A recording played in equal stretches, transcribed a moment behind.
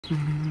All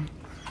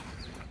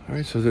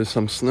right, so there's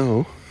some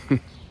snow.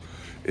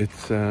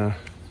 It's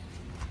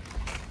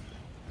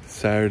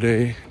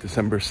Saturday,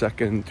 December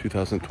 2nd,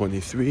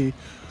 2023,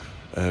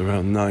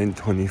 around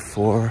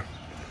 9:24.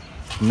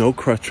 No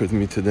crutch with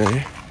me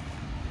today.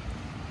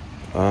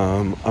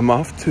 I'm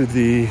off to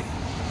the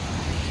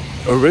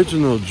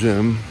original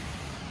gym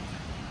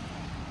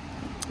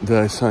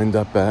that I signed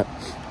up at.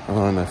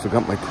 And I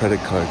forgot my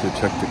credit card to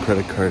check the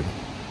credit card.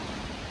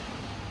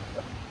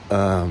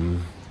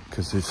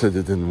 Because they said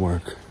it didn't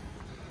work.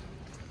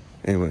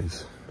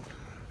 Anyways,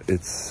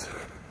 it's,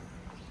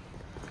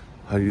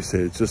 how do you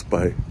say, it's just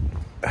by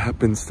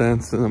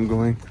happenstance that I'm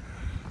going.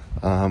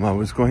 I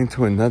was going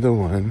to another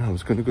one. I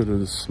was going to go to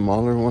the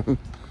smaller one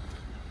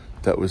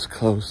that was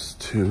close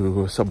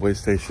to a subway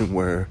station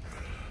where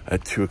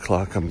at 2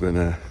 o'clock I'm going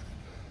to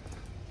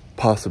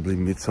possibly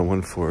meet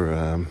someone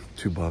for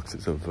 2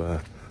 boxes of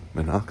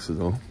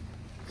minoxidil.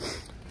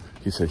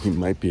 He said he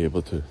might be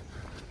able to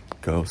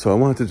go. So I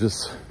wanted to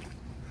just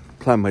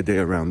plan my day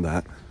around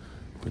that.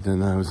 But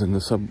then I was in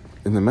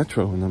the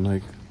metro and I'm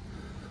like,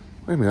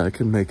 wait a minute, I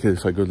can make it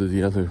if I go to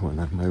the other one.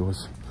 I might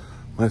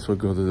as well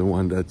go to the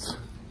one that's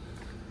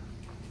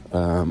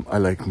I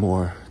like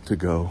more to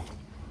go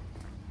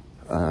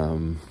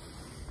on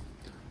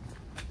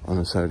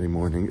a Saturday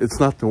morning.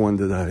 It's not the one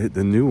that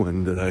the new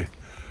one that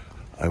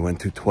I went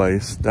to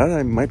twice. That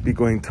I might be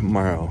going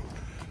tomorrow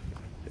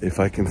if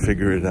I can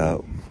figure it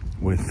out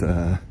with,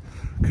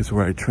 because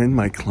where I train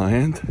my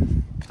client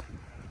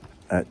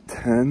at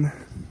 10,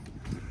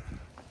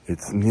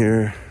 it's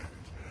near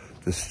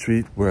the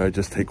street where I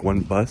just take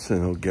one bus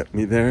and it'll get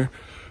me there.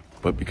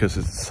 But because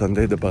it's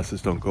Sunday, the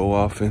buses don't go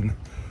often.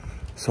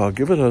 So I'll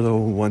give it a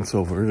little once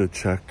over to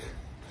check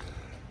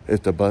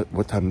if the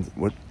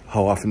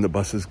how often the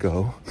buses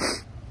go.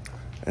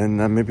 And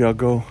maybe I'll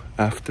go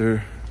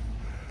after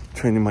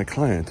training my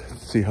client,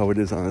 see how it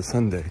is on a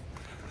Sunday.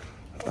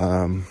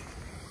 And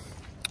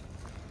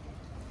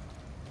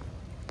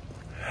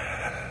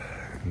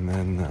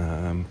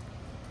then,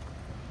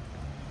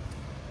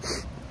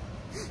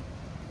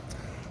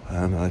 I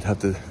don't know, I'd have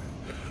to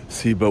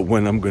see about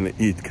when I'm gonna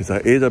eat, because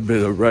I ate a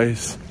bit of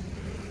rice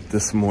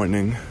this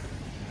morning.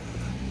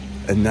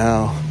 And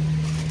now,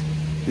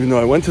 even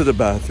though I went to the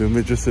bathroom,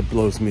 it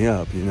blows me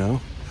up, you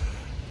know?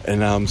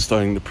 And now I'm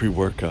starting the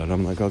pre-workout.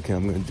 I'm like, okay,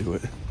 I'm gonna do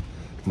it.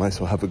 Might as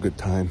well have a good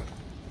time.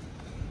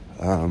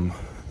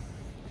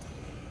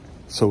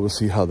 So we'll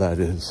see how that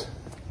is.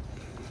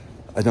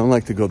 I don't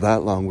like to go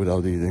that long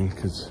without eating,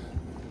 because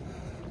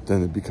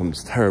then it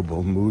becomes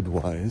terrible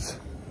mood-wise.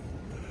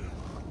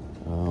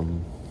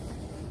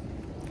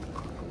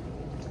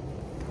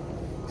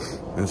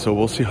 And so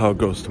we'll see how it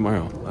goes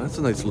tomorrow. That's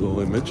a nice little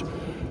image.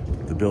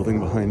 The building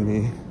behind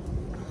me.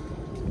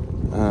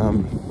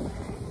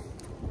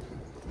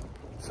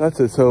 So that's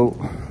it. So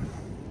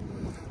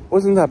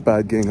wasn't that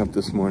bad getting up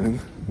this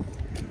morning.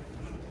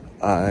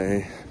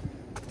 I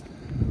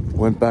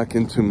went back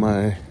into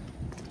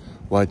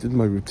I did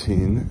my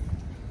routine.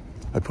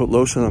 I put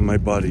lotion on my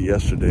body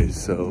yesterday,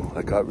 so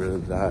I got rid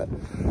of that.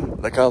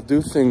 Like, I'll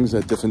do things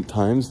at different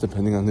times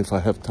depending on if I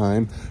have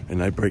time,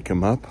 and I break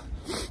them up.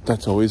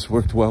 That's always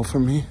worked well for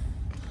me.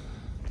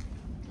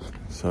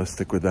 So I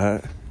stick with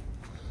that.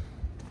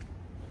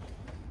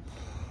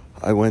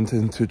 I went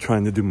into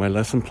trying to do my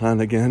lesson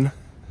plan again.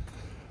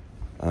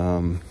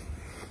 If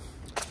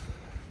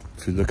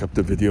you look up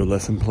the video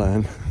lesson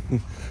plan,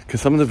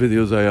 because some of the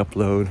videos I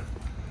upload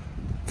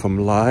from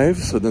live,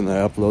 so then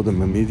I upload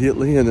them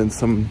immediately, and then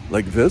some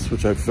like this,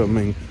 which I'm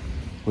filming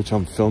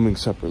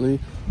separately,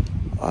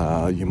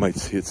 you might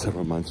see it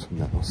several months from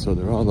now. So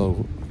they're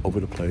all over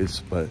the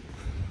place, but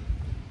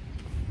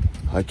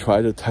I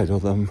try to title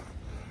them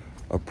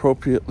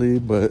appropriately,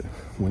 but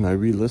when I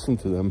re-listen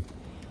to them,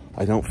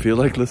 I don't feel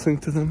like listening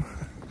to them.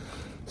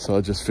 So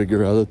I'll just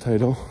figure out a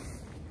title,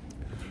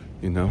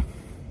 you know.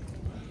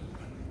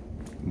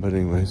 But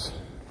anyways,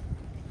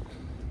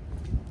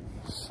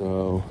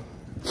 so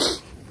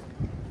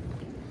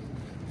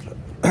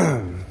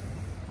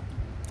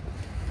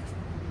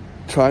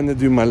trying to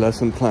do my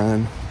lesson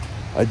plan.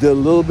 I did a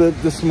little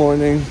bit this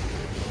morning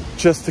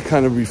just to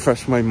kind of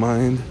refresh my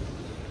mind.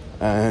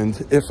 And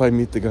if I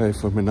meet the guy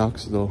for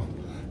minoxidil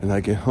and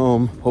I get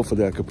home,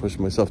 hopefully I could push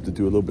myself to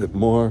do a little bit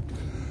more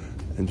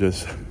and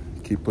just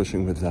keep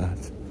pushing with that.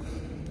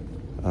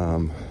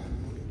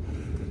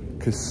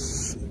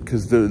 Because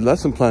the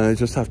lesson plan, I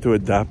just have to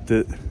adapt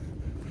it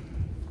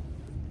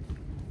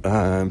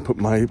and put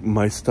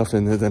my stuff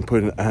in it and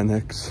put an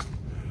annex.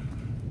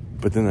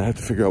 But then I have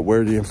to figure out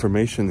where the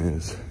information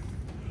is.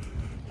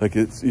 Like,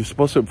 you're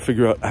supposed to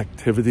figure out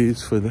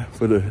activities for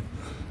the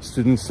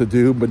students to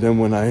do, but then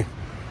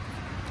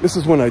this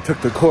is when I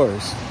took the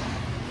course.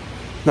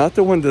 Not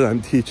the one that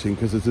I'm teaching,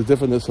 because it's a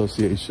different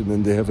association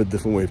and they have a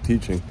different way of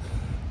teaching.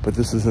 But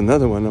this is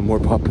another one, a more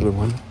popular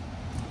one.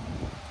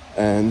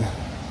 And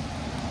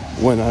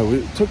when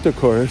I took the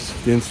course,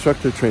 the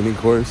instructor training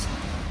course,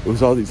 it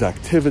was all these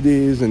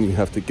activities, and you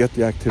have to get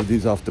the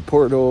activities off the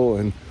portal.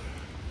 And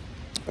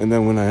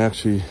then when I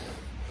actually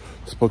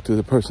spoke to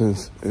the person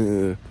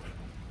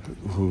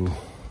who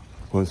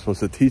who I'm supposed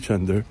to teach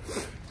under.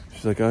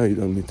 She's like, oh, you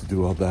don't need to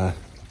do all that.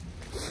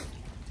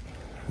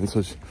 And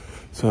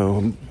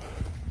so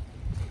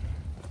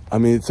I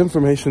mean, it's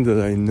information that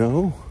I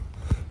know,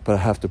 but I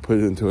have to put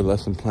it into a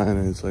lesson plan,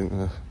 and it's like,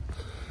 and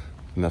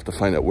I have to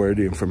find out where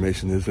the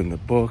information is in the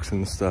books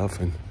and stuff,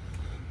 and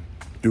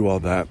do all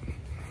that.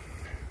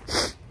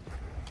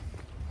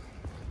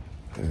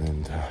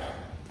 And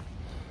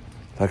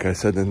like I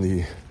said in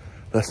the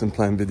lesson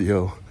plan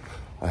video,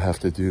 I have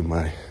to do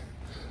my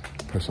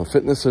personal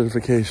fitness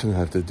certification. I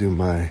have to do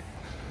my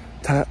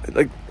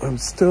like, I'm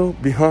still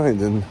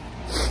behind, and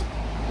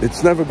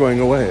it's never going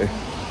away,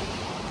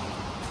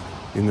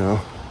 you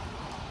know.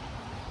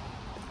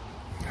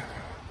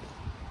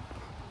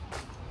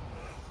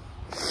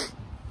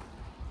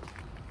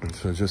 And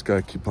so I just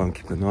gotta keep on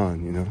keeping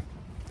on, you know,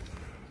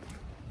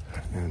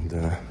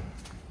 and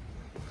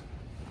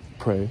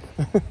pray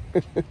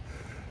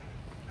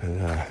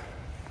and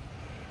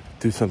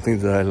do something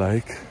that I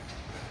like,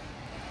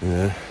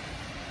 and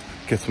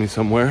gets me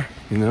somewhere,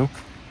 you know.